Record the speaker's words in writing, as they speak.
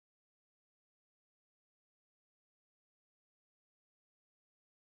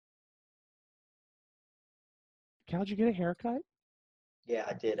Cal, did you get a haircut? Yeah,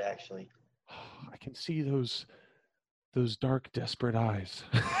 I did actually. I can see those dark, desperate eyes.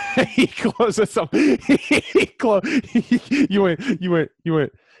 He closes them. You went.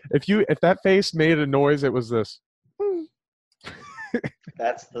 If that face made a noise, it was this.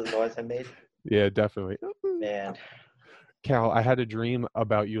 That's the noise I made. Yeah, definitely. Man. Cal, I had a dream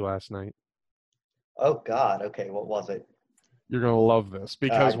about you last night. Oh God. Okay, what was it? You're gonna love this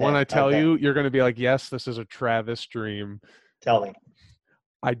because when I tell you, you're gonna be like, "Yes, this is a Travis dream." Tell me.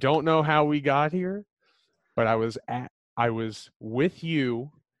 I don't know how we got here, but I was with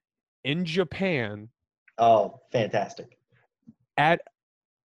you in Japan. Oh, fantastic. At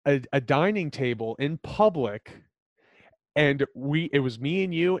a dining table in public, and it was me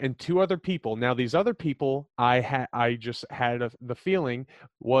and you and two other people. Now these other people I just had the feeling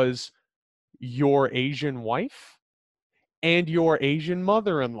was your Asian wife and your Asian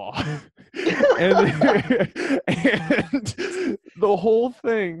mother-in-law. and the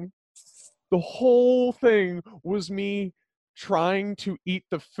whole thing was me trying to eat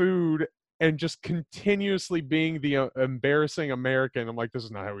the food and just continuously being the embarrassing American. I'm like, this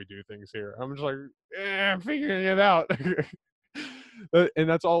is not how we do things here. I'm just like, I'm figuring it out. And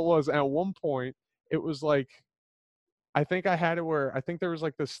that's all it was. At one point, it was like, I think I had it where I think there was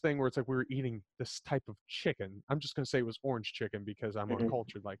like this thing where it's like we were eating this type of chicken. I'm just going to say it was orange chicken because I'm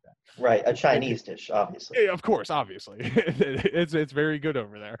uncultured like that. Right, a Chinese dish, obviously. Of course, obviously. It's very good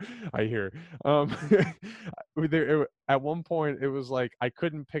over there, I hear. At one point, it was like I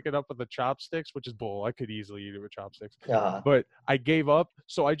couldn't pick it up with the chopsticks, which is bull. I could easily eat it with chopsticks. But I gave up,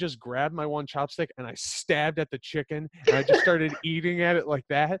 so I just grabbed my one chopstick and I stabbed at the chicken, and I just started eating at it like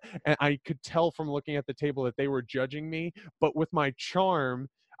that. And I could tell from looking at the table that they were judging me, but with my charm,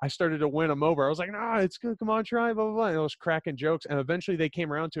 I started to win them over. I was like, nah, it's good. Come on, try, blah, blah, blah. And I was cracking jokes. And eventually they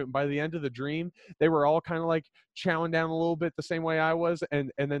came around to it. And by the end of the dream, they were all kind of like chowing down a little bit the same way I was.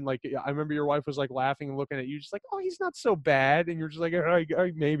 And then like, I remember your wife was like laughing and looking at you just like, oh, he's not so bad. And you're just like,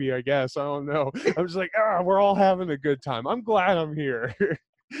 maybe, I guess. I don't know. I'm just like, we're all having a good time. I'm glad I'm here.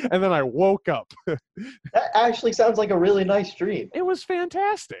 And then I woke up. That actually sounds like a really nice dream. It was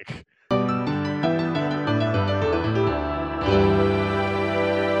fantastic.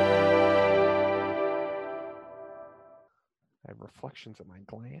 I have reflections in my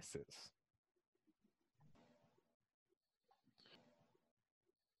glasses.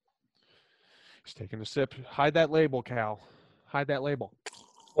 He's taking a sip. Hide that label, Cal. Hide that label.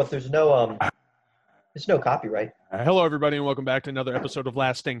 What? There's no copyright. Hello, everybody, and welcome back to another episode of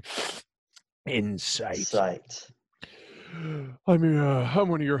Lasting Insight. I'm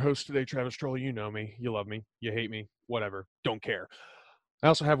one of your hosts today, Travis Troll. You know me. You love me. You hate me. Whatever. Don't care. I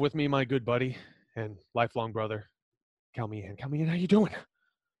also have with me my good buddy and lifelong brother, Cal Meehan. Cal Meehan, how you doing?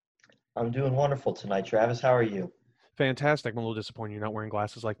 I'm doing wonderful tonight, Travis. How are you? Fantastic. I'm a little disappointed you're not wearing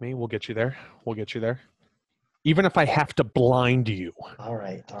glasses like me. We'll get you there. Even if I have to blind you. All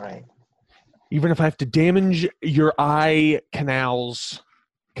right. Even if I have to damage your eye canals.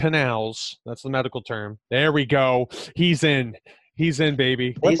 That's the medical term. There we go. He's in,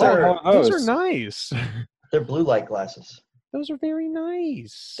 baby. Those are nice. They're blue light glasses. Those are very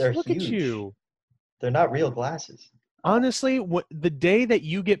nice. Look huge. At you. They're not real glasses. Honestly, the day that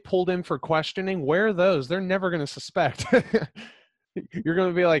you get pulled in for questioning, wear those. They're never going to suspect. You're going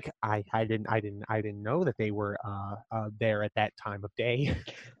to be like, I didn't know that they were there at that time of day.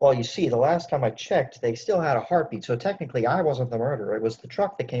 Well, you see, the last time I checked, they still had a heartbeat. So technically, I wasn't the murderer. It was the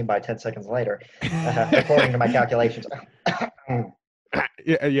truck that came by 10 seconds later, according to my calculations.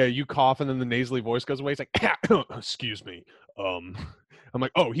 Yeah, you cough and then the nasally voice goes away. It's like, excuse me. I'm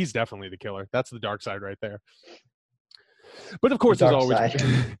like, oh, he's definitely the killer. That's the dark side right there. But of course, there's always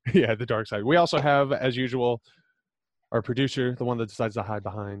the dark side. We also have, as usual, our producer, the one that decides to hide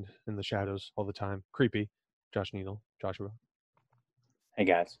behind in the shadows all the time, creepy, Josh Needle. Joshua. Hey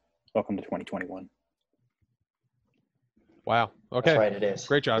guys, welcome to 2021. Wow. Okay. That's right, it is.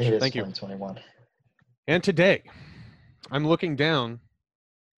 Great, Josh. Thank you. 2021. And today, I'm looking down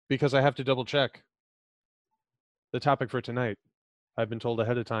because I have to double check the topic for tonight. I've been told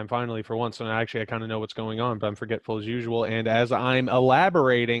ahead of time, finally, for once, and I kind of know what's going on, but I'm forgetful as usual. And as I'm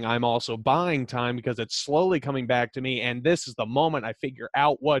elaborating, I'm also buying time because it's slowly coming back to me, and this is the moment I figure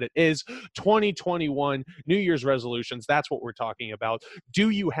out what it is. 2021 New Year's resolutions, that's what we're talking about. Do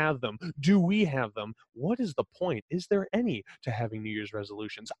you have them? Do we have them? What is the point? Is there any to having New Year's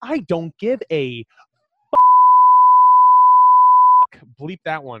resolutions? I don't give a bleep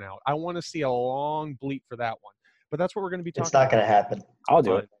that one out. I want to see a long bleep for that one. But that's what we're going to be talking about. It's not going to happen. I'll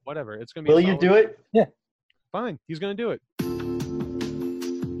do it. Whatever. It's going to be. Will you do it? Yeah. Fine. He's going to do it.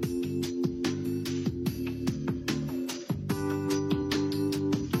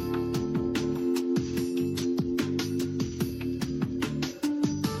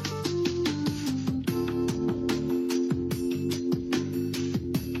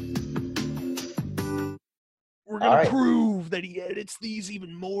 going to prove that he edits these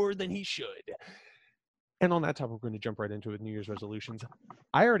even more than he should. And on that topic, we're going to jump right into it. New Year's resolutions.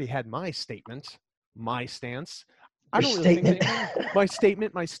 I already had my statement, my stance. I don't really think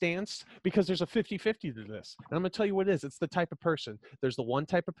my stance, because there's a 50-50 to this. And I'm going to tell you what it is. It's the type of person. There's the one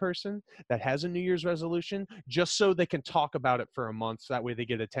type of person that has a New Year's resolution just so they can talk about it for a month. So that way they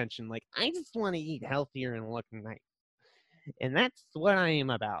get attention. Like, I just want to eat healthier and look nice. And that's what I am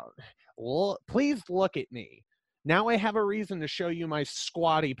about. Well, please look at me. Now I have a reason to show you my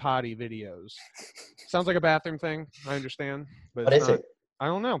squatty potty videos. Sounds like a bathroom thing. I understand. But what is it? I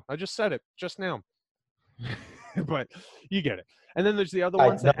don't know. I just said it just now. But you get it. And then there's the other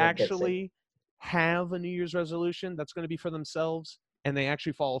ones that actually have a New Year's resolution that's going to be for themselves, and they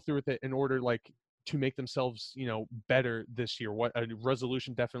actually follow through with it in order, like, to make themselves, better this year. What a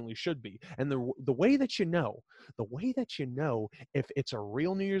resolution definitely should be. And the way that you know if it's a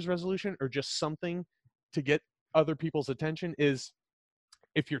real New Year's resolution or just something to get other people's attention is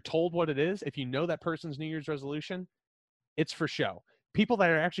if you're told what it is. If you know that person's New Year's resolution, it's for show. People that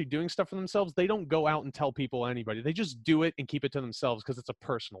are actually doing stuff for themselves, they don't go out and tell people, anybody. They just do it and keep it to themselves because it's a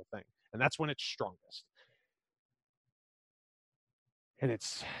personal thing. And that's when it's strongest. And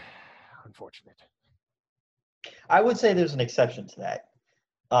it's unfortunate. I would say there's an exception to that.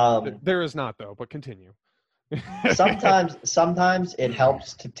 There is not, though, but continue. Sometimes it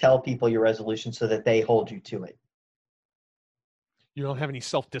helps to tell people your resolution so that they hold you to it. You don't have any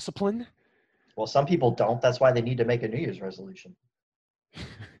self-discipline? Well, some people don't. That's why they need to make a New Year's resolution.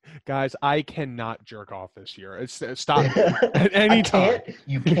 Guys, I cannot jerk off this year. Stop at any time.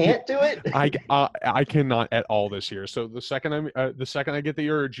 You can't do it. I cannot at all this year. So the second I get the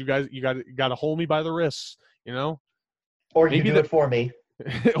urge, you got to hold me by the wrists, Or you do it for me.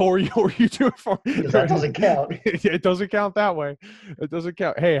 or you do it for me. Because that doesn't count. It doesn't count that way. It doesn't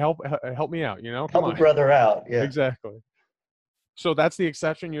count. Hey, help me out. Help a brother out. Yeah. Exactly. So that's the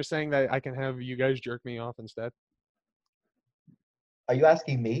exception. You're saying that I can have you guys jerk me off instead? Are you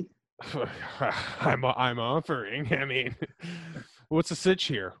asking me? I'm offering. I mean, what's the sitch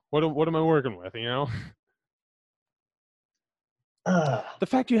here? What am I working with? The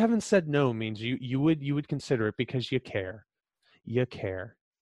fact you haven't said no means you would consider it because you care. You care.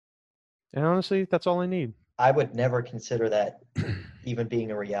 And honestly, that's all I need. I would never consider that even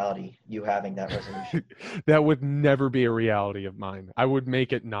being a reality, you having that resolution. That would never be a reality of mine. I would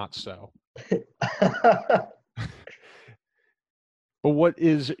make it not so. But what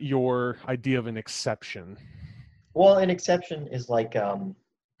is your idea of an exception? Well, an exception is like,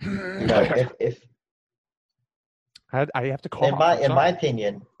 if I have to call. In my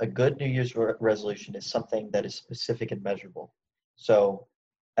opinion, a good New Year's resolution is something that is specific and measurable. So,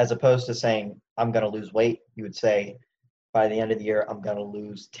 as opposed to saying I'm going to lose weight, you would say by the end of the year I'm going to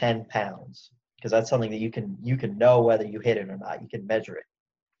lose 10 pounds, because that's something that you can know whether you hit it or not. You can measure it.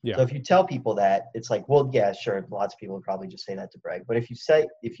 Yeah. So if you tell people that, it's like, well, yeah, sure. Lots of people would probably just say that to brag. But if you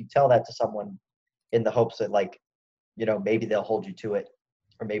tell that to someone in the hopes that, like, maybe they'll hold you to it,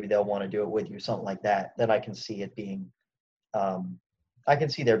 or maybe they'll want to do it with you, something like that, then I can see it being, I can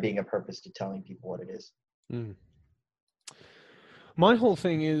see there being a purpose to telling people what it is. Mm. My whole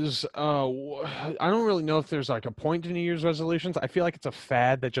thing is, I don't really know if there's like a point to New Year's resolutions. I feel like it's a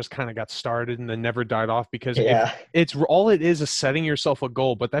fad that just kind of got started and then never died off, because it's all it is setting yourself a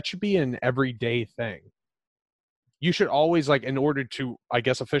goal, but that should be an everyday thing. You should always, like, in order to, I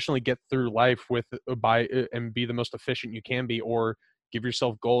guess, efficiently get through life and be the most efficient you can be, or give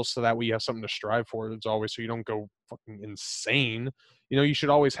yourself goals so that way you have something to strive for. It's always, so you don't go fucking insane. You should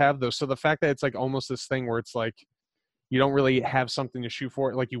always have those. So the fact that it's like almost this thing where it's like, you don't really have something to shoot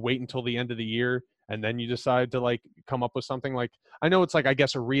for. Like, you wait until the end of the year and then you decide to, like, come up with something. Like, I know it's like, I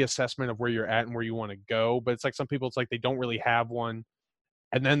guess, a reassessment of where you're at and where you want to go, but it's like some people, it's like they don't really have one,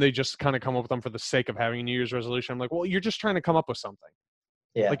 and then they just kind of come up with them for the sake of having a New Year's resolution. I'm like, well, you're just trying to come up with something.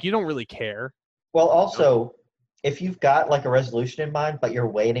 Yeah. Like, you don't really care. Well, also, if you've got like a resolution in mind, but you're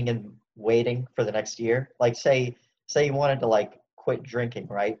waiting for the next year, like say you wanted to, like, quit drinking,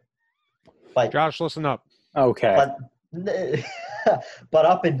 right? But Josh, listen up. Okay. But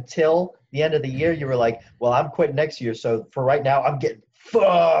up until the end of the year, you were like, well, I'm quitting next year, so for right now, I'm getting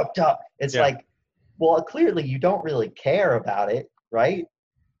fucked up. It's like, well, clearly you don't really care about it, right?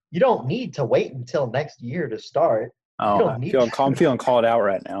 You don't need to wait until next year to start. Oh, I'm feeling called out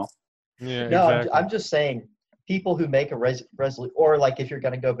right now. Yeah, no, exactly. I'm just saying, people who make a resolution, or like if you're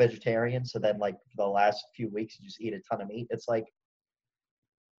going to go vegetarian, so then like for the last few weeks you just eat a ton of meat, it's like,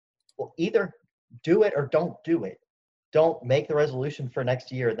 well, either do it or don't do it. Don't make the resolution for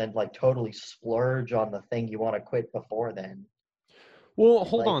next year and then, like, totally splurge on the thing you want to quit before then. Well,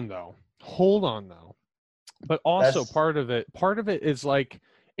 hold on though. But also part of it is like,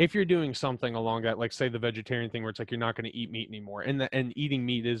 if you're doing something along that, like say the vegetarian thing where it's like you're not going to eat meat anymore, and eating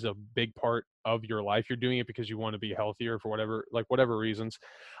meat is a big part of your life. You're doing it because you want to be healthier for whatever reasons.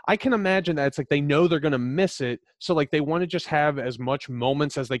 I can imagine that it's like they know they're going to miss it, so like they want to just have as much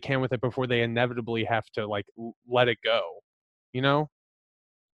moments as they can with it before they inevitably have to like let it go. You know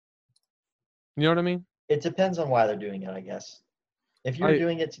what I mean? It depends on why they're doing it, I guess. If you're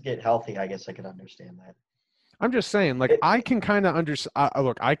doing it to get healthy, I guess I could understand that. I'm just saying, like, I can kind of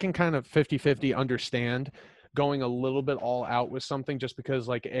look, I can kind of 50-50 understand going a little bit all out with something, just because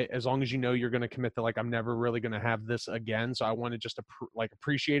like as long as you know you're going to commit to like, I'm never really going to have this again, so I want to just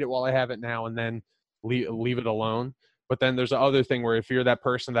appreciate it while I have it now, and then leave it alone. But then there's the other thing where if you're that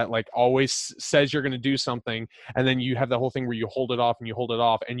person that like always says you're going to do something, and then you have the whole thing where you hold it off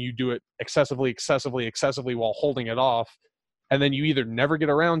and you do it excessively while holding it off, and then you either never get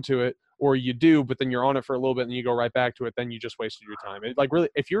around to it, or you do, but then you're on it for a little bit and you go right back to it, then you just wasted your time. It, like, really,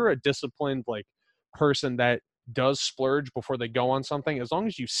 if you're a disciplined like person that does splurge before they go on something, as long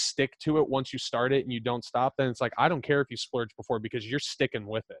as you stick to it once you start it and you don't stop, then it's like, I don't care if you splurge before, because you're sticking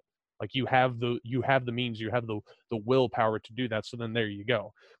with it. Like you have the means, you have the willpower to do that. So then there you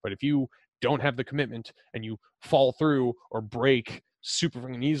go. But if you don't have the commitment and you fall through or break super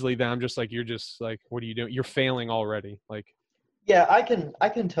fucking easily, then I'm just like, you're just like, what are you doing? You're failing already. Like, yeah, I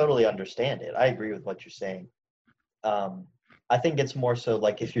can totally understand it. I agree with what you're saying. I think it's more so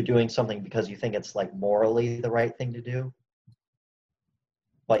like if you're doing something because you think it's like morally the right thing to do,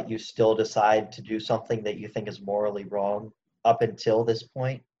 but you still decide to do something that you think is morally wrong up until this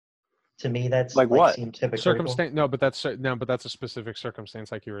point. To me, that's like what? Seems hypocritical. Circumstance? No, but that's a specific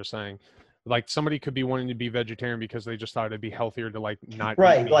circumstance, like you were saying. Like somebody could be wanting to be vegetarian because they just thought it'd be healthier to like not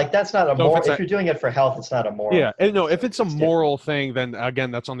right. Like that's not a moral. If you're doing it for health, it's not a moral. Yeah, and no, if it's a moral thing, then again,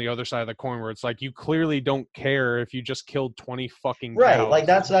 that's on the other side of the coin, where it's like you clearly don't care if you just killed 20 fucking cows. Right. Like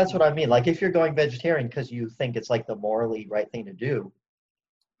that's what I mean. Like if you're going vegetarian because you think it's like the morally right thing to do,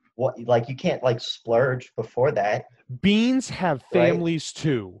 what like you can't like splurge before that. Beans have families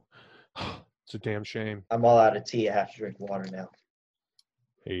too. It's a damn shame. I'm all out of tea. I have to drink water now.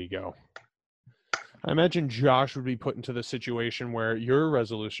 There you go. I imagine Josh would be put into the situation where your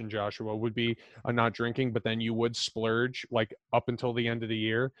resolution, Joshua, would be not drinking, but then you would splurge like up until the end of the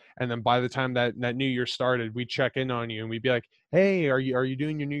year. And then by the time that new year started, we'd check in on you and we'd be like, hey, are you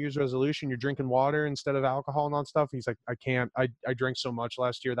doing your New Year's resolution? You're drinking water instead of alcohol and all stuff? He's like, I can't. I drank so much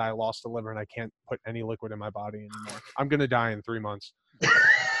last year that I lost the liver and I can't put any liquid in my body anymore. I'm going to die in 3 months.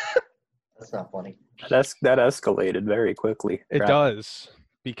 That's not funny. That escalated very quickly. It does,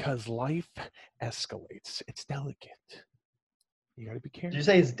 because life escalates. It's delicate. You got to be careful. Did you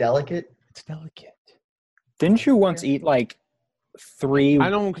say it's delicate? It's delicate. Didn't you once eat like 3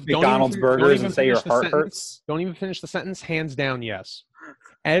 McDonald's burgers and say your heart hurts? Don't even finish the sentence. Hands down, yes.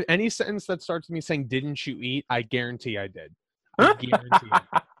 Any sentence that starts with me saying "Didn't you eat?" I guarantee I did. I guarantee it.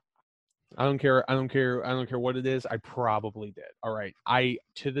 I don't care what it is. I probably did. All right. I,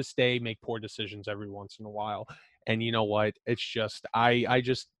 to this day, make poor decisions every once in a while. And you know what? It's just, I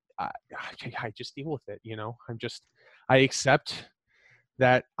just deal with it. You know, I accept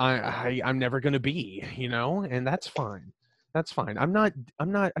that I'm never going to be, you know, and that's fine. That's fine. I'm not,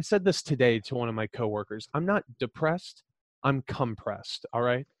 I said this today to one of my coworkers. I'm not depressed. I'm compressed. All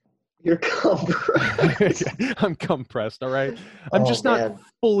right. You're compressed. I'm compressed, all right? I'm just not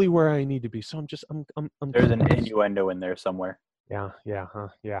fully where I need to be. So I'm There's an innuendo in there somewhere. Yeah.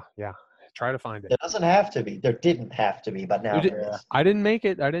 Try to find it. It doesn't have to be. There didn't have to be, but now there is. I didn't make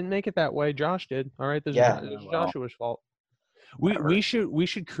it that way. Josh did. All right. This is Joshua's fault. We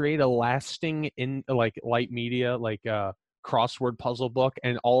should create a lasting light media, crossword puzzle book,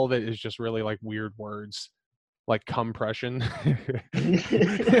 and all of it is just really like weird words. Like compression.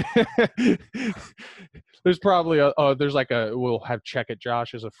 There's probably we'll have check it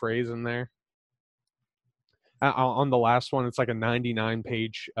Josh as a phrase in there. On the last one, it's like a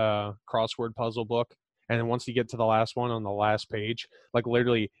 99-page crossword puzzle book. And then once you get to the last one, on the last page, like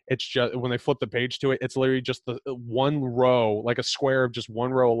literally it's just, when they flip the page to it, it's literally just the one row, like a square of just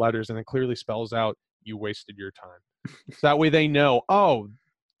one row of letters. And it clearly spells out, you wasted your time. So that way they know, oh,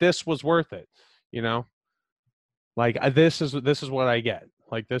 this was worth it. You know? Like this is what I get.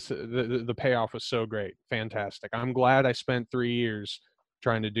 Like this, the payoff was so great, fantastic. I'm glad I spent 3 years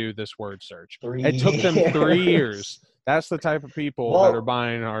trying to do this word search. It took them 3 years. That's the type of people that are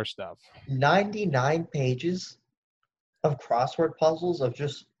buying our stuff. 99 pages of crossword puzzles of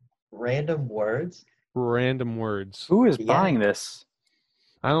just random words. Random words. Who is buying this?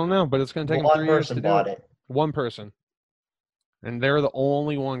 I don't know, but it's going to take them 3 years to do it. One person, and they're the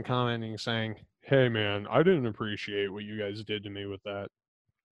only one commenting saying, hey man, I didn't appreciate what you guys did to me with that.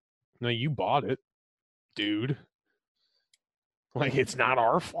 No, you bought it, dude. Like, it's not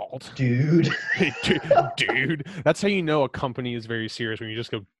our fault. Dude. Dude. That's how you know a company is very serious, when you just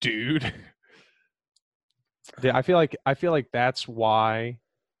go, dude. I feel like that's why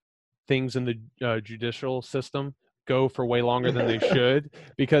things in the judicial system go for way longer than they should,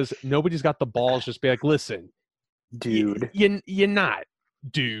 because nobody's got the balls just be like, listen, dude, you're not,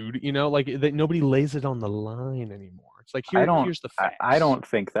 dude. You know, like nobody lays it on the line anymore. It's like, here's the facts. I don't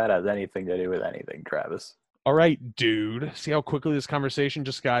think that has anything to do with anything, Travis. All right, dude. See how quickly this conversation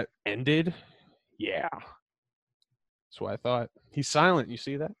just got ended? Yeah. That's what I thought. He's silent. You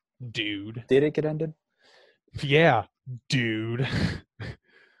see that? Dude. Did it get ended? Yeah, dude.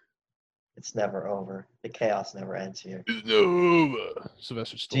 It's never over. The chaos never ends here. No.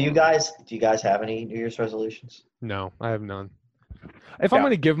 Sylvester Stallone. Do you guys have any New Year's resolutions? No, I have none. If I'm going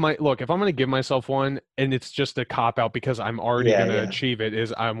to give myself one, and it's just a cop out because I'm already going to achieve it,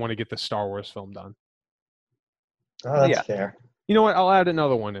 is I want to get the Star Wars film done. Oh, that's fair. You know what? I'll add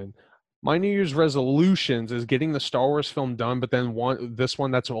another one in. My New Year's resolutions is getting the Star Wars film done, but then this one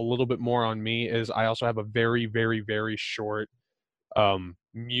that's a little bit more on me is I also have a very, very, very short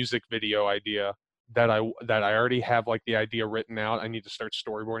music video idea that I already have, like, the idea written out. I need to start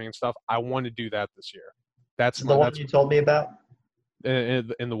storyboarding and stuff. I want to do that this year. That's the one you told me about?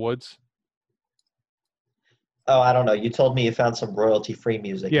 In the woods. Oh, I don't know. You told me you found some royalty-free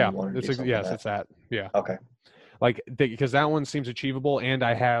music. Yeah, and you wanted to do something with that. it's that. Yeah. Okay. Like, because that one seems achievable, and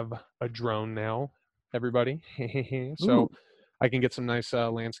I have a drone now, everybody. So I can get some nice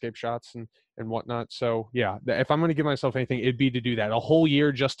landscape shots and whatnot. So yeah, if I'm going to give myself anything, it'd be to do that. A whole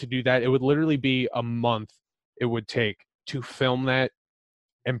year just to do that. It would literally be a month it would take to film that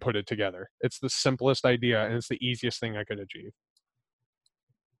and put it together. It's the simplest idea, and it's the easiest thing I could achieve.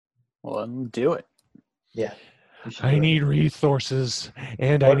 Well, do it. Yeah. I need resources,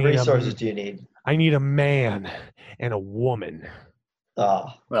 and what resources do you need? I need a man and a woman. Oh.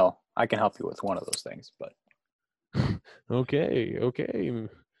 Well, I can help you with one of those things, but. Okay.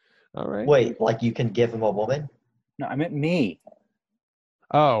 All right. Wait, like you can give him a woman? No, I meant me.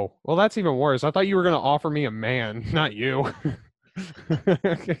 Oh, well, that's even worse. I thought you were going to offer me a man, not you.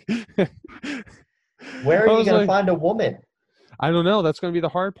 Where are you going to find a woman? I don't know. That's going to be the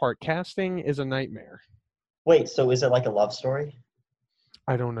hard part. Casting is a nightmare. Wait, so is it like a love story?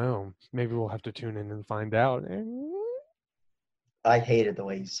 I don't know. Maybe we'll have to tune in and find out. I hated the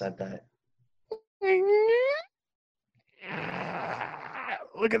way you said that.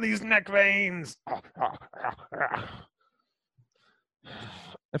 Look at these neck veins.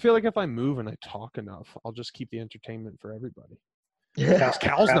 I feel like if I move and I talk enough, I'll just keep the entertainment for everybody.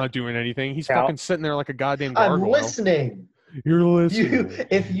 Cal's not doing anything. He's fucking sitting there like a goddamn gargoyle. I'm listening. You're listening.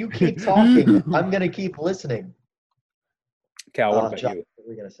 If you keep talking, I'm going to keep listening. Cal, what about John, you? What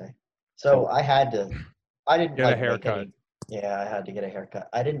were we going to say? So I didn't get a haircut. I had to get a haircut.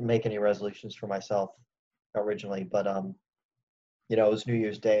 I didn't make any resolutions for myself originally, but it was New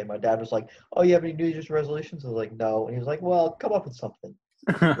Year's Day, and my dad was like, "Oh, you have any New Year's resolutions?" I was like, "No," and he was like, "Well, come up with something."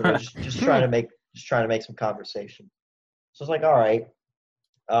 just trying to make some conversation. So I was like, "All right."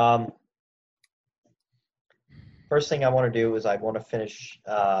 First thing I want to do is I want to finish.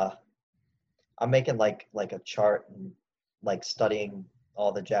 I'm making like a chart and like studying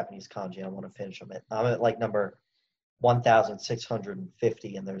all the Japanese kanji. I want to finish them. I'm at like number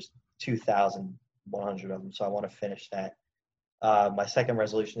 1,650, and there's 2,100 of them. So I want to finish that. My second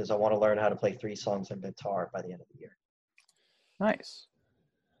resolution is I want to learn how to play 3 songs on guitar by the end of the year. Nice.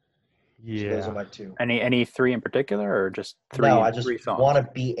 Yeah. So those are my 2. Any 3 in particular, or just 3? No, I just want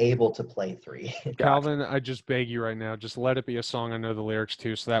to be able to play 3. Calvin, I just beg you right now, just let it be a song I know the lyrics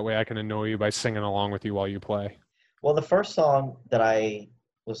to, so that way I can annoy you by singing along with you while you play. Well, the first song that I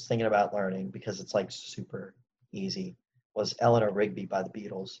was thinking about learning, because it's like super easy, was Eleanor Rigby by the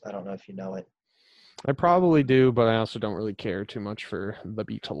Beatles. I don't know if you know it. I probably do, but I also don't really care too much for the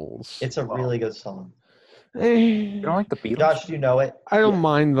Beatles. It's a really good song. You don't like the Beatles? Josh, do you know it? I don't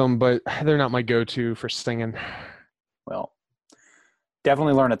mind them, but they're not my go-to for singing. Well,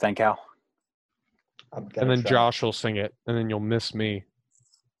 definitely learn it then, Cal. And then Josh will sing it, and then you'll miss me.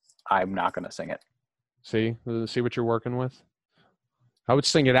 I'm not going to sing it. See what you're working with? I would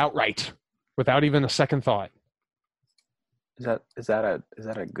sing it outright, without even a second thought. Is that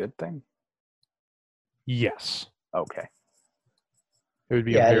a good thing? Yes. Okay. It would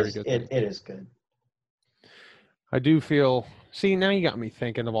be a very good thing. It is good. I do feel. See, now you got me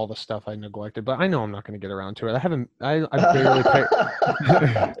thinking of all the stuff I neglected, but I know I'm not going to get around to it. I barely pick.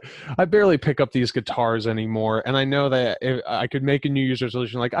 I barely pick up these guitars anymore, and I know that if I could make a New Year's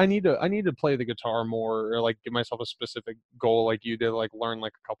resolution, like I need to play the guitar more, or like give myself a specific goal, like you did, like learn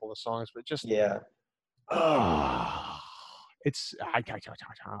like a couple of songs, but just it's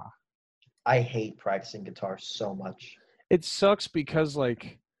I hate practicing guitar so much. It sucks because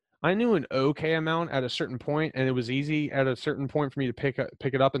like I knew an okay amount at a certain point, and it was easy at a certain point for me to pick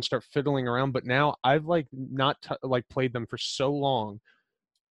it up and start fiddling around. But now I've like not like played them for so long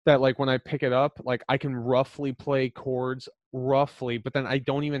that like when I pick it up, like I can roughly play chords roughly, but then I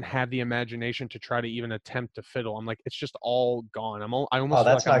don't even have the imagination to try to even attempt to fiddle. I'm like, it's just all gone. I almost. Oh,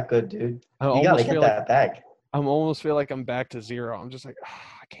 that's feel like not good, dude. You gotta get that back. I almost feel like I'm back to zero. I'm just like,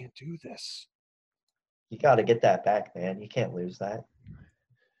 I can't do this. You gotta get that back, man. You can't lose that.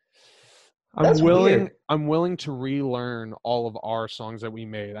 I'm willing to relearn all of our songs that we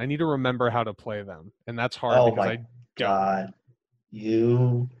made. I need to remember how to play them, and that's hard because I don't. God.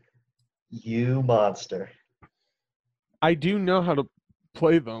 You monster. I do know how to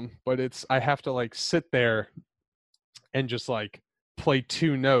play them, but I have to like sit there and just like play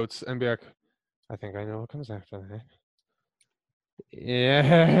 2 notes and be like, I think I know what comes after that.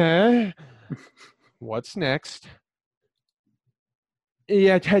 Yeah. What's next?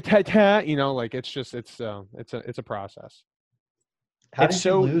 Yeah, you know, like it's a process. How did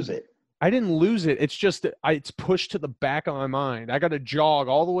you lose it? I didn't lose it. It's just it's pushed to the back of my mind. I got to jog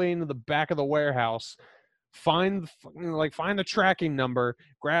all the way into the back of the warehouse, find the tracking number,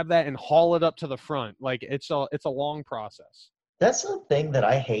 grab that, and haul it up to the front. Like it's a long process. That's the thing that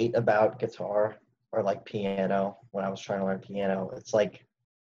I hate about guitar or like piano. When I was trying to learn piano, it's like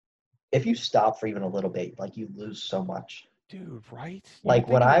if you stop for even a little bit, like you lose so much. Dude, right? Like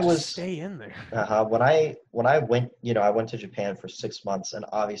when I was stay in there. When I went, I went to Japan for 6 months, and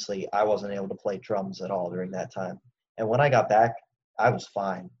obviously I wasn't able to play drums at all during that time. And when I got back, I was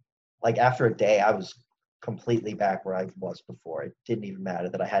fine. Like after a day, I was completely back where I was before. It didn't even matter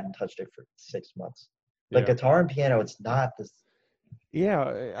that I hadn't touched it for 6 months. But guitar and piano, it's not this.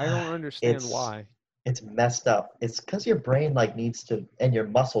 Yeah, I don't understand why. It's messed up. It's because your brain needs to, and your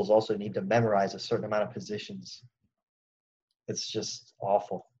muscles also need to memorize a certain amount of positions. It's just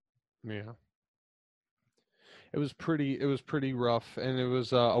awful. Yeah. It was pretty rough, and it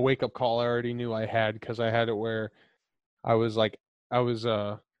was a wake-up call I already knew I had, because I had it where I was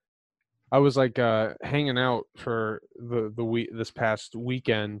hanging out for the week this past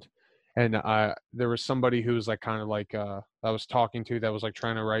weekend, and there was somebody who was like kind of like I was talking to that was like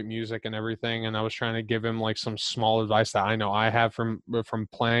trying to write music and everything, and I was trying to give him like some small advice that I know I have from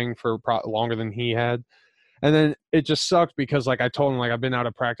playing for longer than he had. And then it just sucked because like I told him, like, I've been out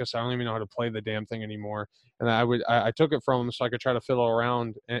of practice. I don't even know how to play the damn thing anymore. And I took it from him so I could try to fiddle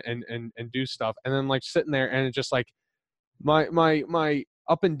around and do stuff. And then like sitting there, and it just like my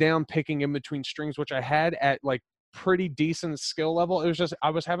up and down picking in between strings, which I had at like pretty decent skill level. It was just,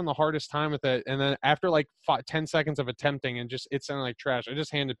 I was having the hardest time with it. And then after like 10 seconds of attempting, and just, it sounded like trash, I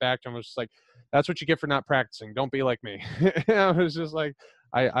just handed it back to him. I was just like, that's what you get for not practicing. Don't be like me. I was just like,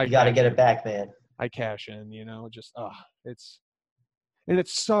 you got to get it back, man. I cash in, just, and it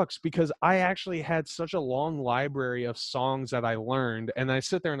sucks because I actually had such a long library of songs that I learned, and I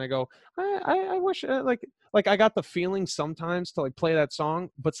sit there and I go, I wish like I got the feeling sometimes to like play that song,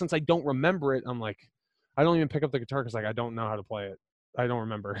 but since I don't remember it, I'm like, I don't even pick up the guitar because like I don't know how to play it. I don't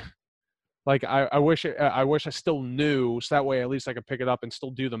remember. Like I wish I still knew, so that way at least I could pick it up and still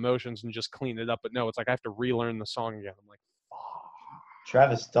do the motions and just clean it up. But no, it's like I have to relearn the song again. I'm like,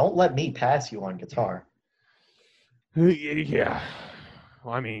 Travis, don't let me pass you on guitar. Yeah.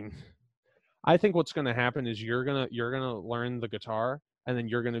 Well, I mean, I think what's going to happen is you're going to learn the guitar, and then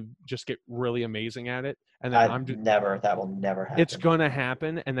you're going to just get really amazing at it. And then that will never happen. It's going to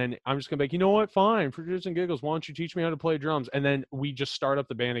happen. And then I'm just going to be like, you know what? Fine. For shits and giggles, why don't you teach me how to play drums? And then we just start up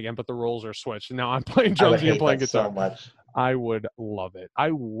the band again, but the roles are switched. And now I'm playing drums and you're playing guitar. So much. I would love it.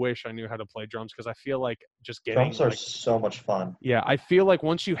 I wish I knew how to play drums, because I feel like just getting drums are so much fun. Yeah, I feel like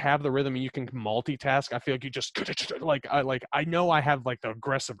once you have the rhythm and you can multitask, I feel like you just I know I have like the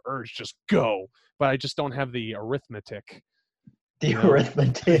aggressive urge, just go, but I just don't have the arithmetic.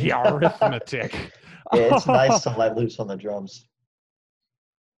 Arithmetic. The arithmetic. Yeah, it's nice to let loose on the drums.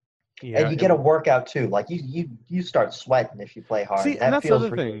 Yeah, and you get a workout too. Like you start sweating if you play hard. See, and that's the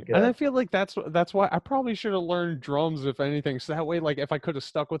other thing. Good. And I feel like that's why I probably should have learned drums, if anything. So that way, like if I could have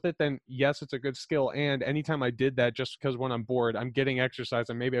stuck with it, then yes, it's a good skill. And anytime I did that, just because when I'm bored, I'm getting exercise,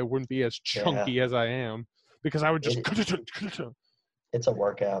 and maybe I wouldn't be as chunky as I am, because I would just. It's a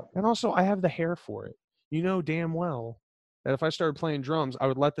workout. And also, I have the hair for it. you know damn well that if I started playing drums, I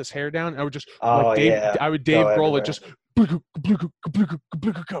would let this hair down. I would just I would Dave Grohl it just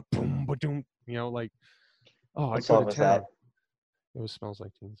you know, like what song was that? It was Smells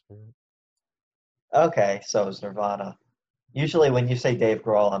Like Teen Spirit. Okay, so it was Nirvana. Usually when you say Dave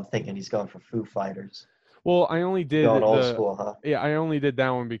Grohl, I'm thinking he's going for Foo Fighters. Well, I only did going old school, huh? Yeah, I only did that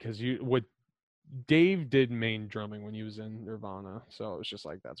one because Dave did main drumming when he was in Nirvana, so it was just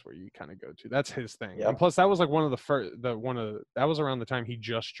like that's where you kind of go to. That's his thing. Yep. And plus, that was like one of the first. That was around the time he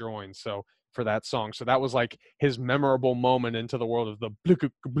just joined. So for that song, so that was like his memorable moment into the world of the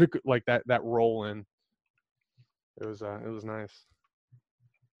like that roll in. It was nice.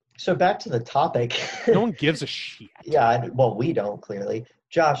 So back to the topic. No one gives a shit. Yeah, well, we don't clearly.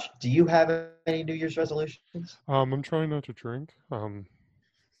 Josh, do you have any New Year's resolutions? I'm trying not to drink. No,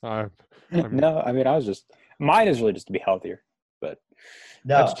 I mean, mine is really just to be healthier, but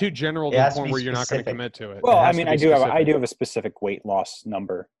no, that's too general to the point where you're not going to commit to it. Well, I mean, I do have a specific weight loss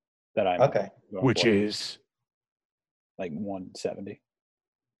number that I'm which is like 170.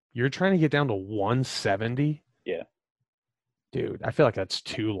 You're trying to get down to 170? Yeah. Dude, I feel like that's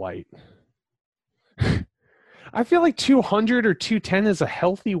too light. I feel like 200 or 210 is a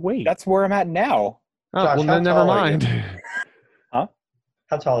healthy weight. That's where I'm at now. Oh, Josh, well, then never mind. Huh?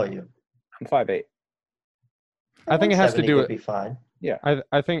 How tall are you? I'm 5'8". I think it has to do with. Be fine. Yeah.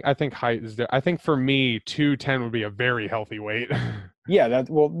 I think height is there. I think for me, 210 would be a very healthy weight. Yeah, that's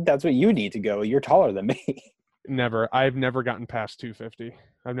what you need to go. You're taller than me. I've never gotten past 250.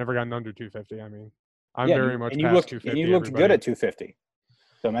 I've never gotten under 250. I mean, I'm very much past 250. And you looked good at 250.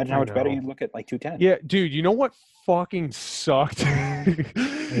 So imagine how much better you'd look at like 210. Yeah, dude, you know what fucking sucked?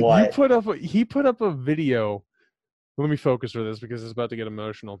 What? He put up a video. Let me focus for this because it's about to get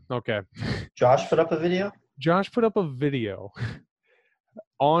emotional. Okay. Josh put up a video? Josh put up a video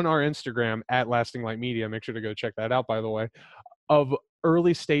on our Instagram at Lasting Light Media. Make sure to go check that out, by the way, of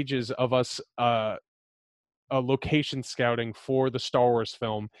early stages of us location scouting for the Star Wars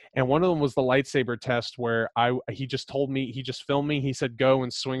film, and one of them was the lightsaber test where he just filmed me. He said go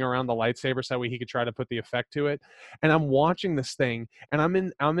and swing around the lightsaber so that way he could try to put the effect to it. And I'm watching this thing, and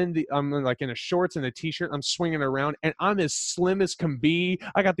I'm like in a shorts and a t-shirt. I'm swinging around, and I'm as slim as can be.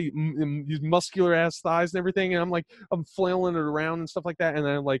 I got these muscular ass thighs and everything, and I'm flailing it around and stuff like that. And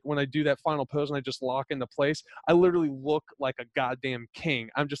then like when I do that final pose and I just lock into place, I literally look like a goddamn king.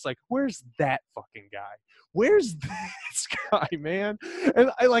 I'm just like, where's that fucking guy? Where's this guy, man? And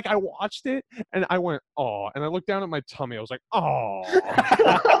I watched it and I went, oh, and I looked down at my tummy. I was like, oh.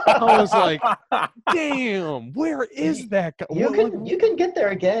 I was like, damn, where is that guy? You can get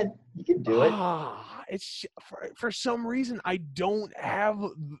there again. You can do it. It's for some reason I don't have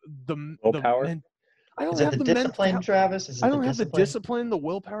the willpower. I don't have the discipline, Travis. I don't have the discipline, the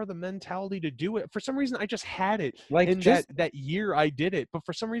willpower, the mentality to do it. For some reason, I just had it. Like in that year, I did it, but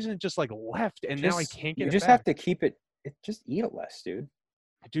for some reason, it just like left, and now I can't get it. You just have to keep it. Just eat it less, dude.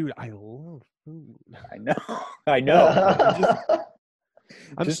 Dude, I love food. I know.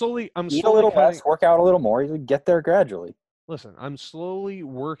 I'm slowly eat a little less, work out a little more. You get there gradually. Listen, I'm slowly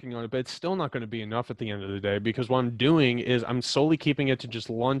working on it, but it's still not going to be enough at the end of the day because what I'm doing is I'm slowly keeping it to just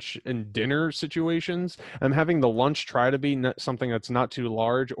lunch and dinner situations. I'm having the lunch try to be something that's not too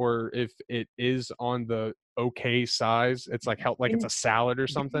large, or if it is on the okay size, it's like it's a salad or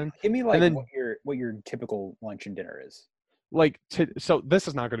something. Give me like what your typical lunch and dinner is. So this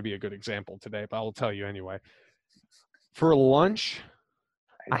is not going to be a good example today, but I'll tell you anyway. For lunch,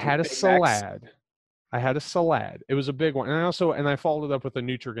 I had a salad. It was a big one. And I followed it up with a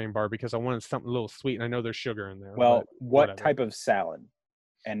Nutri-Grain bar because I wanted something a little sweet, and I know there's sugar in there. Well, what type of salad?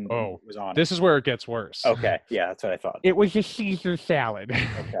 And was on this is where it gets worse. Okay. Yeah, that's what I thought. It was a Caesar salad.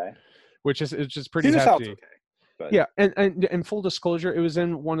 Okay. Which is pretty Caesar hefty. Okay. But. Yeah, and full disclosure, it was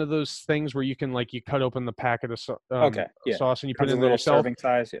in one of those things where you can you cut open the packet of sauce and you put it in a little yourself. Serving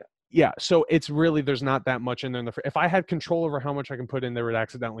size, yeah. Yeah, so it's really there's not that much in there. If I had control over how much I can put in, there would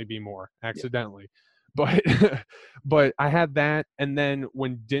accidentally be more. Accidentally. Yeah. But I had that, and then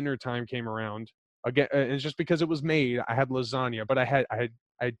when dinner time came around, again, it's just because it was made. I had lasagna, but I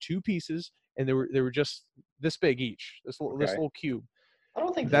had two pieces, and they were just this big each. This little cube. I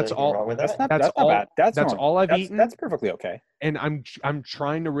don't think that's all. Wrong with that. That's all. Bad. That's all I've eaten. That's perfectly okay. And I'm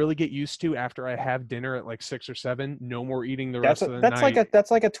trying to really get used to after I have dinner at like 6 or 7. No more eating the rest of the night.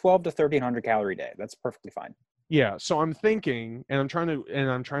 That's like a 12 to 1300 calorie day. That's perfectly fine. Yeah, so I'm thinking, and I'm trying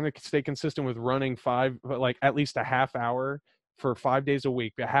to stay consistent with running at least a half hour for 5 days a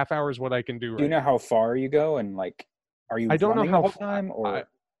week. A half hour is what I can do. Do you know how far you go, and are you? I don't know how the whole time, or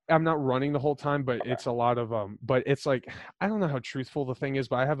I'm not running the whole time, but it's a lot of but it's like, I don't know how truthful the thing is,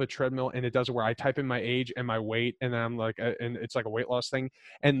 but I have a treadmill and it does it where I type in my age and my weight, and I'm like, and it's like a weight loss thing,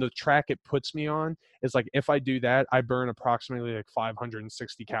 and the track it puts me on is like, if I do that, I burn approximately like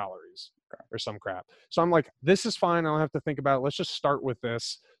 560 calories or some crap. So I'm like, this is fine, I don't have to think about it, let's just start with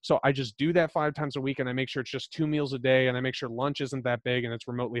this. So I just do that 5 times a week, and I make sure it's just 2 meals a day, and I make sure lunch isn't that big and it's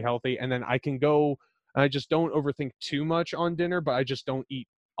remotely healthy, and then I can go. I just don't overthink too much on dinner, but I just don't eat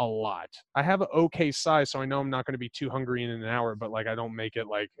a lot. I have an okay size, so I know I'm not going to be too hungry in an hour, but like I don't make it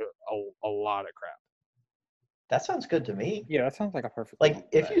like a lot of crap. That sounds good to me. Yeah, that sounds like a perfect. Like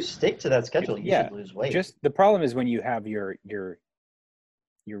if you stick to that schedule, you should lose weight. Just the problem is when you have your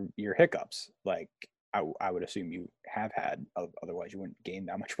hiccups. Like I would assume you have had, otherwise you wouldn't gain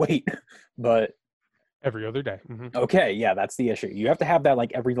that much weight. But every other day. Mm-hmm. Okay, yeah, that's the issue. You have to have that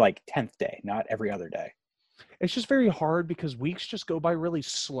like every 10th day, not every other day. It's just very hard because weeks just go by really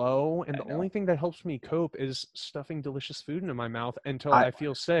slow, and the only thing that helps me cope is stuffing delicious food into my mouth until I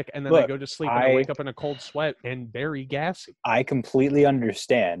feel sick, and then I go to sleep and I wake up in a cold sweat and very gassy. I completely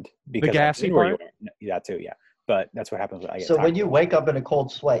understand because the gassy part. That too, yeah. But that's what happens when I get. So when you wake up in a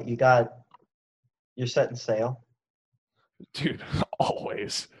cold sweat, you're setting sail. Dude,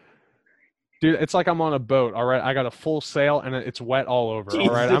 always. Dude, it's like I'm on a boat, all right? I got a full sail, and it's wet all over, all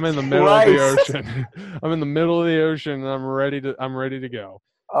right? I'm in the middle of the ocean. I'm in the middle of the ocean, and I'm ready to go.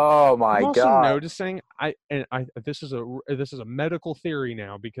 Oh, my God. I'm also noticing, this is a medical theory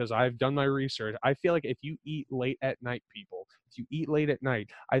now because I've done my research. I feel like if you eat late at night, if you eat late at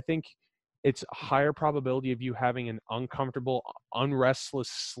night, I think it's a higher probability of you having an uncomfortable, unrestless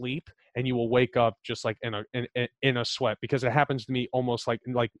sleep, and you will wake up just like in a sweat, because it happens to me almost like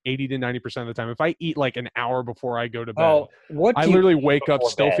 80 to 90% of the time. If I eat like an hour before I go to bed, I literally wake up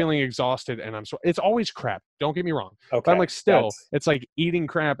still feeling exhausted, and it's always crap. Don't get me wrong. Okay, but I'm like, it's like eating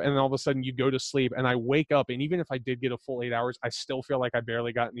crap, and then all of a sudden you go to sleep, and I wake up, and even if I did get a full 8 hours, I still feel like I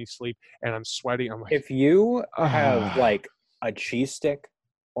barely got any sleep, and I'm sweaty. I'm like, if you have like a cheese stick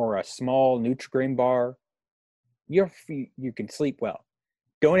or a small Nutri-Grain bar, you can sleep well.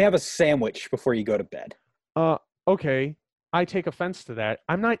 Don't have a sandwich before you go to bed. Okay. I take offense to that.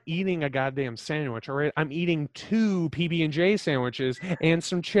 I'm not eating a goddamn sandwich, all right? I'm eating 2 PB&J sandwiches and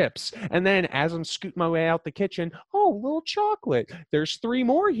some chips. And then as I'm scooting my way out the kitchen, little chocolate. There's 3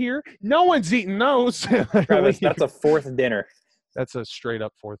 more here. No one's eating those. Travis, that's a 4th dinner. That's a straight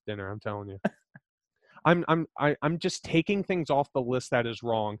up 4th dinner, I'm telling you. I'm just taking things off the list that is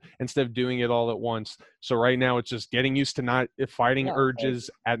wrong instead of doing it all at once. So right now it's just getting used to not fighting urges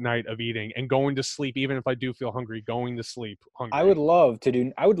at night of eating and going to sleep. Even if I do feel hungry, going to sleep hungry. I would love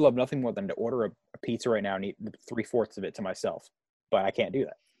nothing more than to order a pizza right now and eat 3/4 of it to myself, but I can't do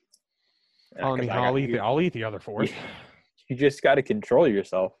that. I'll eat the other 4th. You just got to control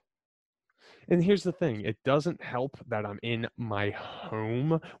yourself. And here's the thing, it doesn't help that I'm in my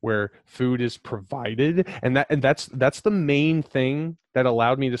home where food is provided. And that's the main thing that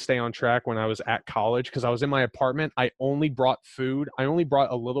allowed me to stay on track when I was at college, because I was in my apartment. I only brought food. I only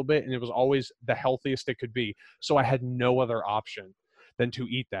brought a little bit, and it was always the healthiest it could be. So I had no other option than to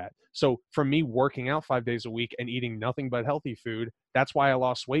eat that. So for me, working out 5 days a week and eating nothing but healthy food, that's why I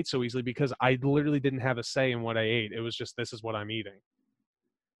lost weight so easily, because I literally didn't have a say in what I ate. It was just, this is what I'm eating.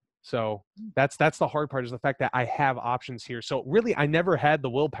 So that's the hard part, is the fact that I have options here. So really, I never had the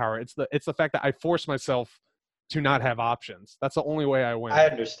willpower. It's the fact that I force myself to not have options. That's the only way I win. I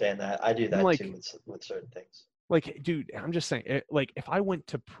understand that. I do that too with certain things. Like, dude, I'm just saying, if I went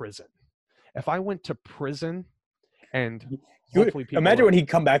to prison and hopefully people imagine when he'd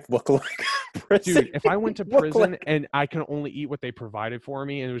come back look like prison. Dude, if I went to prison and I can only eat what they provided for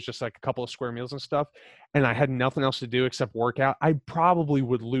me, and it was just like a couple of square meals and stuff, and I had nothing else to do except work out, I probably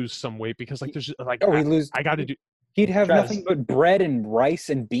would lose some weight, because like there's like I got to do. He'd have nothing but bread and rice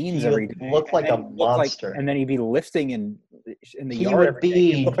and beans every day. Look like a monster, and then he'd be lifting in the yard.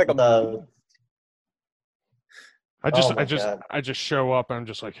 He would be like I just show up and I'm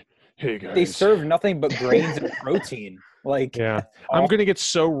just like, hey guys. They serve nothing but grains and protein. Like, yeah, I'm gonna get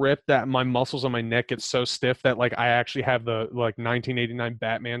so ripped that my muscles on my neck get so stiff that like I actually have the 1989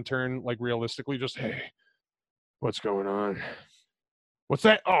 Batman turn, like realistically, just, hey, what's going on? What's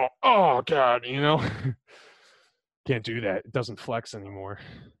that? Oh God, can't do that. It doesn't flex anymore.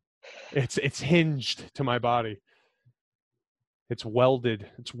 It's hinged to my body. It's welded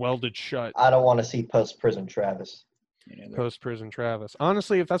shut. I don't want to see post-prison Travis. Post-prison Travis.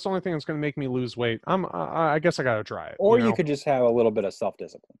 Honestly, if that's the only thing that's going to make me lose weight, I guess I got to try it. Or you could just have a little bit of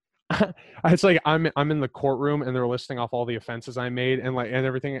self-discipline. it's like I'm in the courtroom and they're listing off all the offenses I made and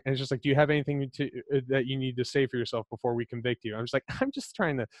everything. And it's just like, do you have anything that you need to say for yourself before we convict you? I'm just like, I'm just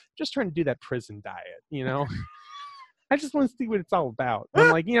trying to do that prison diet, you know? I just want to see what it's all about. And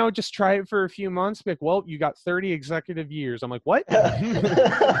I'm like, just try it for a few months. Be like, well, you got 30 executive years. I'm like, what?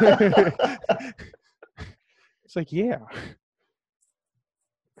 It's like, yeah.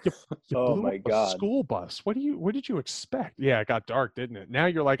 You Oh blew my up God. a school bus. What did you expect? Yeah, it got dark, didn't it? Now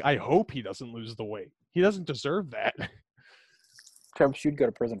you're like, I hope he doesn't lose the weight. He doesn't deserve that. Travis, you'd go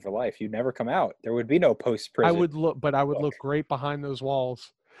to prison for life. You'd never come out. There would be no post-prison. I would look great behind those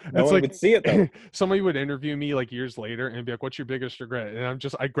walls. No one would see it though. Somebody would interview me like years later and be like, "What's your biggest regret?" And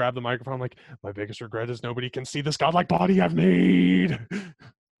I grab the microphone. I'm like, "My biggest regret is nobody can see this godlike body I've made."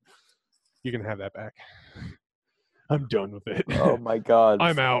 You can have that back. I'm done with it. Oh my God.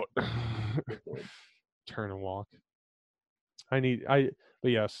 I'm out. Turn and walk. But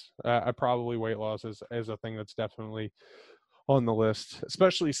yes, I probably weight loss is a thing that's definitely on the list,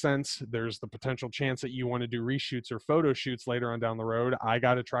 especially since there's the potential chance that you want to do reshoots or photo shoots later on down the road. I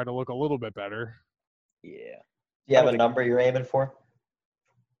got to try to look a little bit better. Yeah. Do you have a number you're aiming for?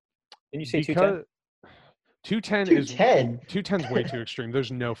 Didn't you say 210? 210 is way too extreme.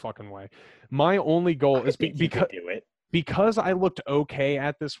 There's no fucking way. My only goal is because I looked okay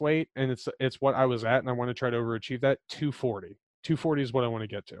at this weight and it's what I was at and I want to try to overachieve that. 240. 240 is what I want to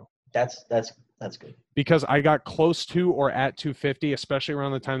get to. That's good. Because I got close to or at 250, especially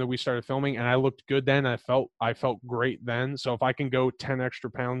around the time that we started filming, and I looked good then. I felt great then. So if I can go 10 extra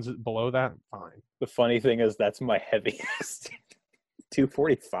pounds below that, fine. The funny thing is that's my heaviest.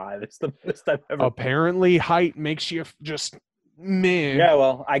 245 is the most I've ever. Apparently, height makes you just meh. Yeah,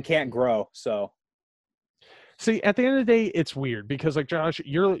 well, I can't grow, so. See, at the end of the day, it's weird because like Josh,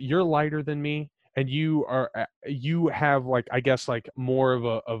 you're lighter than me. And you have like, I guess like more of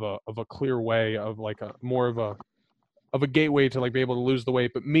a clear way of like more of a gateway to like be able to lose the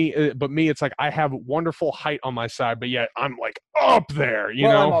weight. But me, it's like I have wonderful height on my side, but yet I'm like up there, you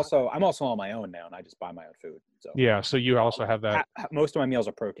know? I'm also on my own now and I just buy my own food. So yeah. So you also have that. Most of my meals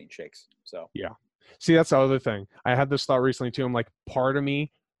are protein shakes. So yeah. See, that's the other thing. I had this thought recently too. I'm like, part of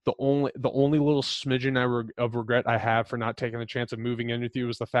me, the only little smidgen of regret I have for not taking the chance of moving in with you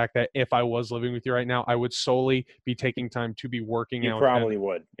was the fact that if I was living with you right now, I would solely be taking time to be working out. You probably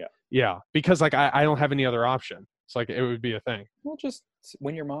would, yeah. Yeah, because like I don't have any other option. It's like it would be a thing. Well, just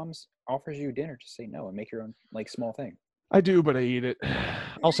when your mom's offers you dinner, just say no and make your own like small thing. I do, but I eat it.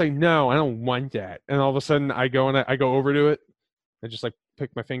 I'll say no, I don't want that, and all of a sudden I go over to it. I just like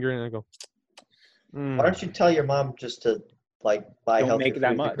pick my finger and I go. Why don't you tell your mom just to like buy healthy food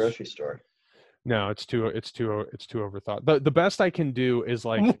at the grocery store? No, it's too overthought. The best I can do is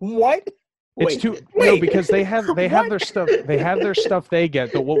like what? No, because they have their stuff. They have their stuff they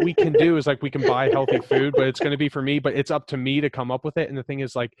get. But what we can do is like we can buy healthy food, but it's going to be for me. But it's up to me to come up with it. And the thing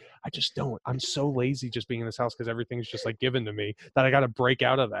is, like, I just don't. I'm so lazy just being in this house because everything's just like given to me that I got to break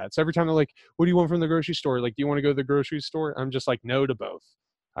out of that. So every time they're like, "What do you want from the grocery store?" Like, "Do you want to go to the grocery store?" I'm just like, "No to both.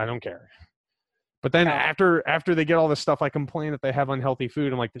 I don't care." But then after they get all this stuff, I complain that they have unhealthy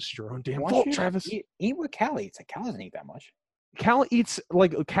food. I'm like, this is your own damn fault, Travis. Eat what Cal eats. Like, Cal doesn't eat that much. Cal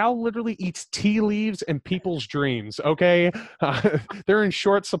literally eats tea leaves and people's dreams. Okay, they're in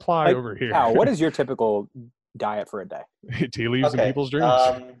short supply over here. Cal, what is your typical diet for a day? Tea leaves and people's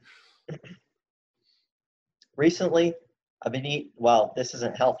dreams. Recently, I've been eating. Well, this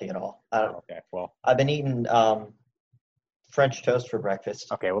isn't healthy at all. Okay, well, I've been eating French toast for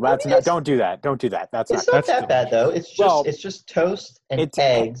breakfast. Okay, well don't do that. Don't do that. That's not that bad though. It's just toast and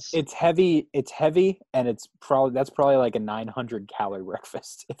eggs. It's heavy, and that's probably like a 900 calorie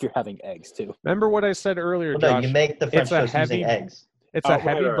breakfast if you're having eggs too. Remember what I said earlier, Josh? No, you make the French toast using eggs. It's a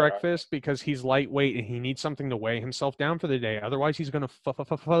heavy breakfast because he's lightweight and he needs something to weigh himself down for the day. Otherwise, he's going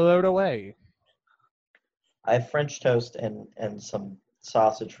to float away. I have French toast and some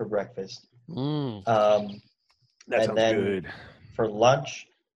sausage for breakfast. That sounds good. For lunch,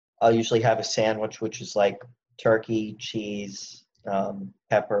 I'll usually have a sandwich, which is like turkey, cheese,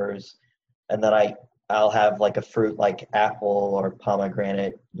 peppers, and then I'll have like a fruit like apple or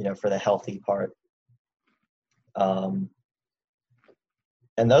pomegranate, for the healthy part. And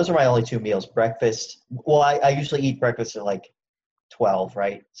those are my only two meals. Breakfast. Well, I usually eat breakfast at like 12,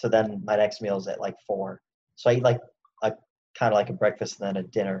 right? So then my next meal is at like 4. So I eat like kind of like a breakfast and then a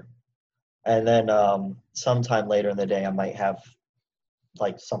dinner. And then sometime later in the day, I might have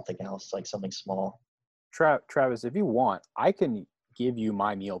like something else, like something small. Travis, if you want, I can give you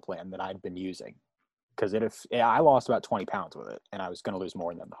my meal plan that I've been using because I lost about 20 pounds with it, and I was going to lose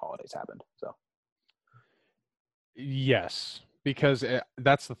more, and then the holidays happened. So yes, because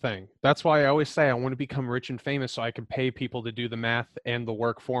that's the thing. That's why I always say I want to become rich and famous so I can pay people to do the math and the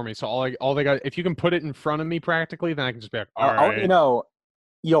work for me. So all they got, if you can put it in front of me practically, then I can just be like, all right. You know,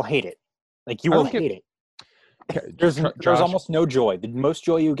 you'll hate it. Like you will hate it. There's almost no joy. The most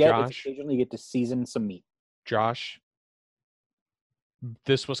joy you get is occasionally you get to season some meat. Josh,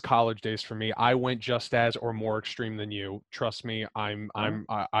 this was college days for me. I went just as or more extreme than you. Trust me, I've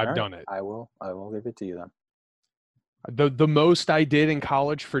done it. I will give it to you then. The most I did in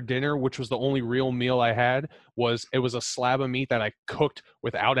college for dinner, which was the only real meal I had, was a slab of meat that I cooked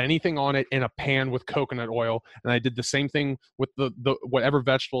without anything on it in a pan with coconut oil, and I did the same thing with the whatever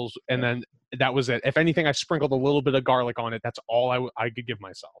vegetables, and then that was it. If anything, I sprinkled a little bit of garlic on it. That's all I could give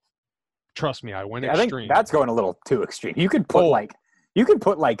myself. Trust me, I went extreme. I think that's going a little too extreme. You could put like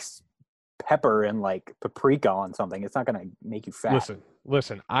pepper and like paprika on something. It's not going to make you fat.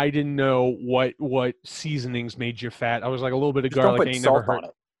 Listen, I didn't know what seasonings made you fat. I was like, a little bit of garlic ain't never hurt.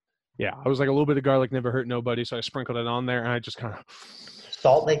 Yeah, I was like, a little bit of garlic never hurt nobody, so I sprinkled it on there, and I just kind of...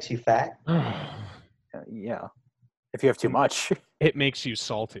 Salt makes you fat? Yeah. If you have too much. It makes you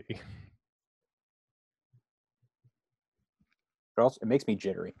salty. But also, it makes me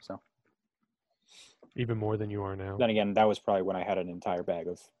jittery, so... Even more than you are now. Then again, that was probably when I had an entire bag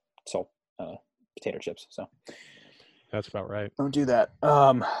of potato chips, so... That's about right. Don't do that.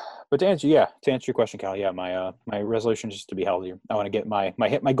 But to answer your question, Cal, yeah, my resolution is just to be healthier. I want to get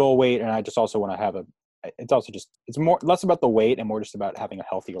hit my goal weight, and I just also want to have it's more less about the weight and more just about having a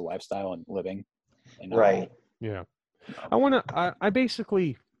healthier lifestyle and living. And, right. Yeah. I want to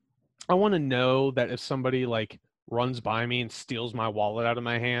know that if somebody like runs by me and steals my wallet out of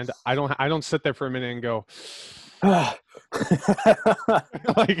my hand, I don't sit there for a minute and go, like,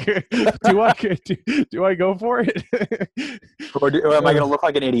 do I go for it? or am I going to look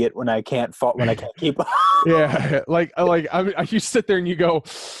like an idiot when I can't keep? Yeah, you sit there and you go,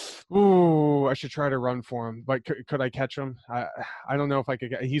 ooh, I should try to run for him, but could I catch him? I don't know if I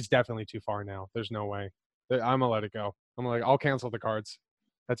could. He's definitely too far now. There's no way. I'm gonna let it go. I'm like, I'll cancel the cards.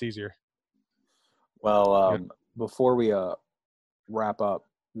 That's easier. Well, before we wrap up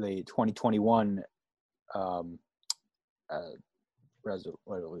the 2021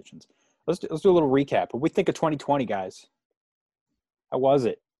 resolutions, let's do a little recap. What we think of 2020, guys? How was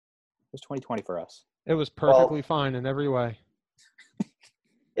it? It was 2020 for us. It was perfectly fine in every way.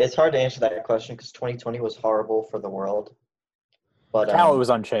 It's hard to answer that question because 2020 was horrible for the world. But now it was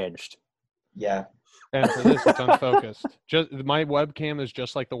unchanged. Yeah. And for this, it's unfocused. Just my webcam is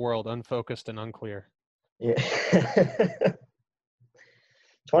just like the world, unfocused and unclear. Yeah.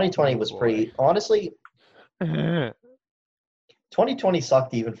 2020 was pretty, honestly, 2020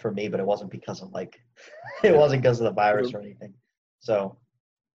 sucked even for me, but it wasn't because of the virus or anything. So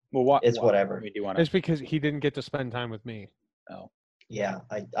it's whatever. It's because he didn't get to spend time with me. Oh. Yeah,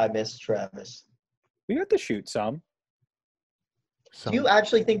 I miss Travis. We got to shoot some. Do you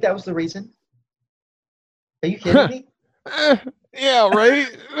actually think that was the reason? Are you kidding me? Yeah, right?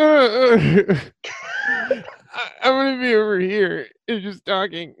 I'm going to be over here and just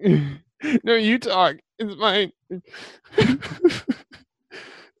talking. No, you talk. It's fine.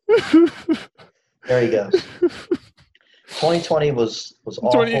 There you go. 2020 was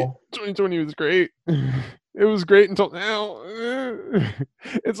awful. 2020 was great. It was great until now.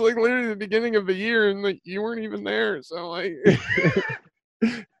 It's like literally the beginning of the year, and like you weren't even there. So like,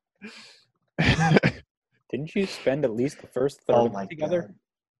 didn't you spend at least the first third together?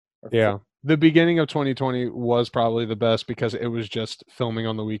 Yeah, the beginning of 2020 was probably the best because it was just filming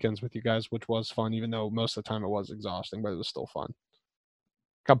on the weekends with you guys, which was fun. Even though most of the time it was exhausting, but it was still fun.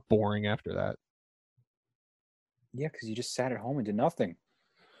 Got boring after that. Yeah, because you just sat at home and did nothing.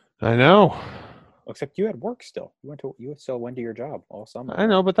 I know. Except you had work still. You still went to your job all summer. I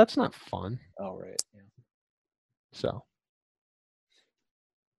know, but that's not fun. Oh, right. Yeah. So.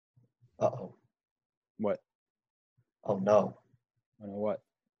 Uh-oh. What? Oh, no. I know what?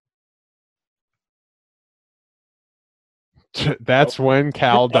 That's when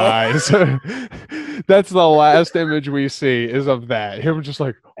Cal dies. That's the last image we see is of that. Him just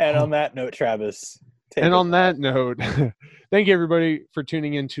like. And on that note, Travis. And on that note, thank you everybody for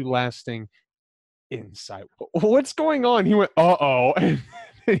tuning in to Lasting Insight. What's going on? He went, uh-oh, and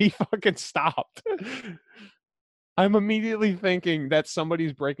he fucking stopped. I'm immediately thinking that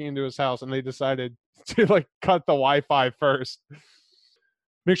somebody's breaking into his house and they decided to like cut the Wi-Fi first.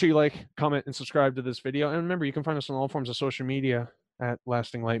 Make sure you like, comment, and subscribe to this video. And remember, you can find us on all forms of social media at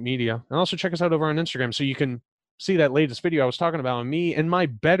Lasting Light Media. And also check us out over on Instagram so you can see that latest video I was talking about on me and my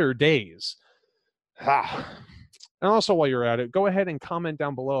better days. And also, while you're at it, go ahead and comment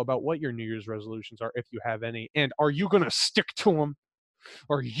down below about what your New Year's resolutions are, if you have any. And are you going to stick to them?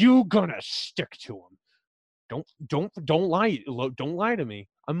 Are you going to stick to them? Don't lie. Don't lie to me.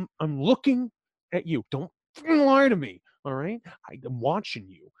 I'm looking at you. Don't lie to me. All right? I'm watching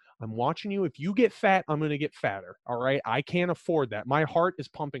you. I'm watching you. If you get fat, I'm going to get fatter. All right? I can't afford that. My heart is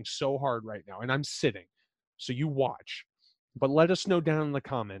pumping so hard right now, and I'm sitting. So you watch. But let us know down in the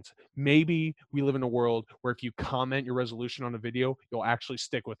comments. Maybe we live in a world where if you comment your resolution on a video, you'll actually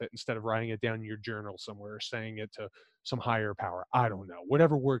stick with it instead of writing it down in your journal somewhere or saying it to some higher power. I don't know.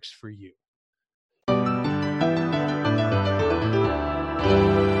 Whatever works for you.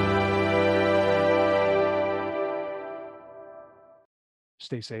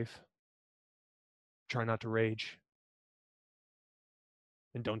 Stay safe. Try not to rage.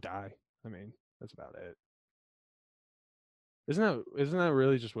 And don't die. I mean, that's about it. Isn't that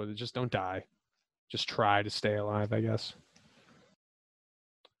really just what it is? Just don't die. Just try to stay alive, I guess.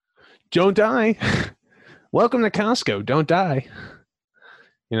 Don't die. Welcome to Costco. Don't die.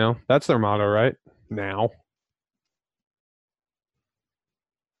 You know, that's their motto, right? Now.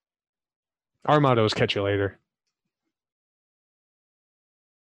 Our motto is catch you later.